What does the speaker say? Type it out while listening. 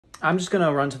I'm just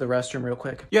gonna run to the restroom real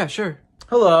quick. Yeah, sure.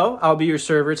 Hello, I'll be your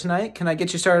server tonight. Can I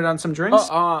get you started on some drinks?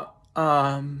 I'll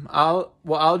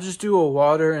just do a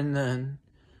water, and then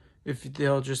if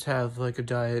they'll just have like a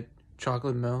diet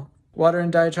chocolate milk. Water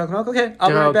and diet chocolate milk? Okay, I'll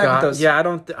be right back with those. Yeah, I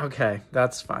don't... okay,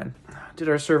 that's fine. Did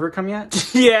our server come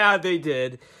yet? Yeah, they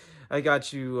did. I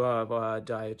got you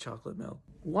diet chocolate milk.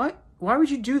 What? Why would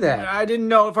you do that? I didn't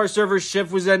know if our server's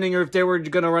shift was ending or if they were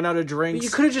going to run out of drinks. But you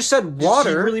could have just said water.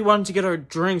 He really wanted to get our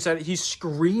drinks. He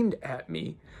screamed at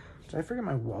me. Did I forget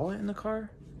my wallet in the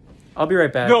car? I'll be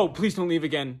right back. No, please don't leave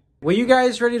again. Were you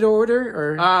guys ready to order?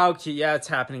 Or okay, yeah, it's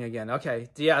happening again. Okay,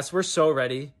 yes, we're so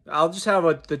ready. I'll just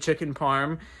have the chicken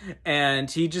parm, and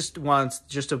he just wants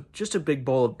just a big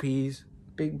bowl of peas.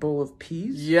 Big bowl of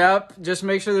peas? Yep. Just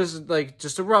make sure there's like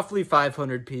just a roughly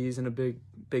 500 peas in a big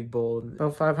bowl.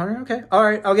 About 500? Okay. All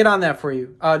right, I'll get on that for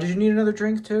you. Did you need another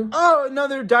drink too? Oh,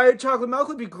 another diet chocolate milk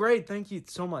would be great. Thank you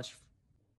so much.